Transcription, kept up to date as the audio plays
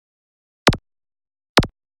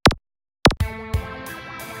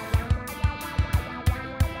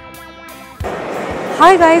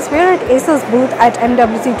Hi guys, we're at Acer's booth at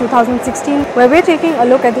MWC 2016 where we're taking a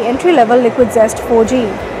look at the entry-level Liquid Zest 4G.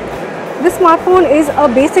 This smartphone is a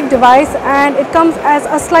basic device and it comes as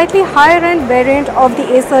a slightly higher-end variant of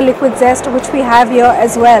the Acer Liquid Zest, which we have here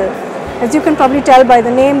as well. As you can probably tell by the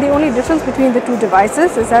name, the only difference between the two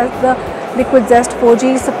devices is that the Liquid Zest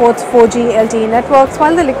 4G supports 4G LTE networks,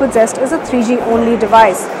 while the Liquid Zest is a 3G only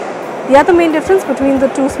device. The other main difference between the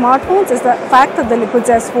two smartphones is the fact that the Liquid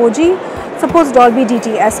Zest 4G supports Dolby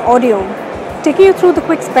DTS audio. Taking you through the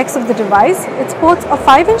quick specs of the device, it sports a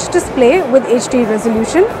 5-inch display with HD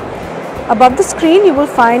resolution. Above the screen you will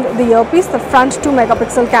find the earpiece, the front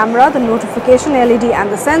 2-megapixel camera, the notification LED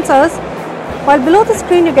and the sensors, while below the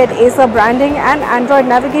screen you get Acer branding and Android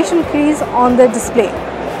navigation keys on the display.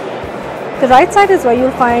 The right side is where you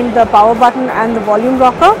will find the power button and the volume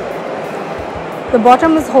rocker. The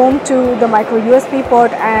bottom is home to the micro USB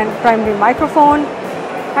port and primary microphone,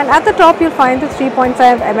 and at the top you'll find the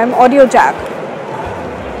 3.5mm audio jack.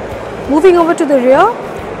 Moving over to the rear,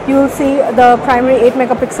 you will see the primary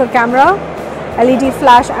 8-megapixel camera, LED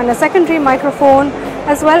flash and a secondary microphone,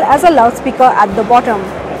 as well as a loudspeaker at the bottom.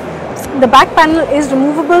 The back panel is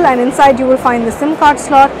removable and inside you will find the SIM card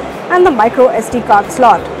slot and the micro SD card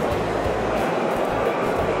slot.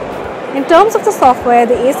 In terms of the software,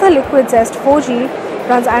 the Acer Liquid Zest 4G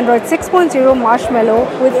runs Android 6.0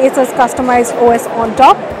 Marshmallow with Acer's customized OS on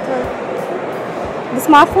top. The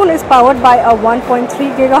smartphone is powered by a 1.3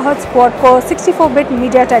 GHz quad-core 64-bit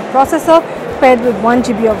MediaTek processor paired with 1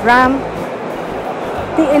 GB of RAM.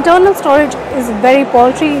 The internal storage is very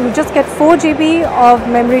paltry. You just get 4 GB of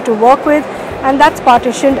memory to work with, and that's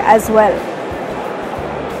partitioned as well.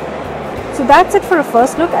 So that's it for a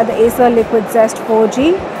first look at the Acer Liquid Zest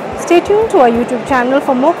 4G. Stay tuned to our YouTube channel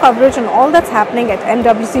for more coverage on all that's happening at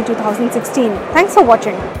MWC 2016. Thanks for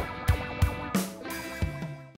watching.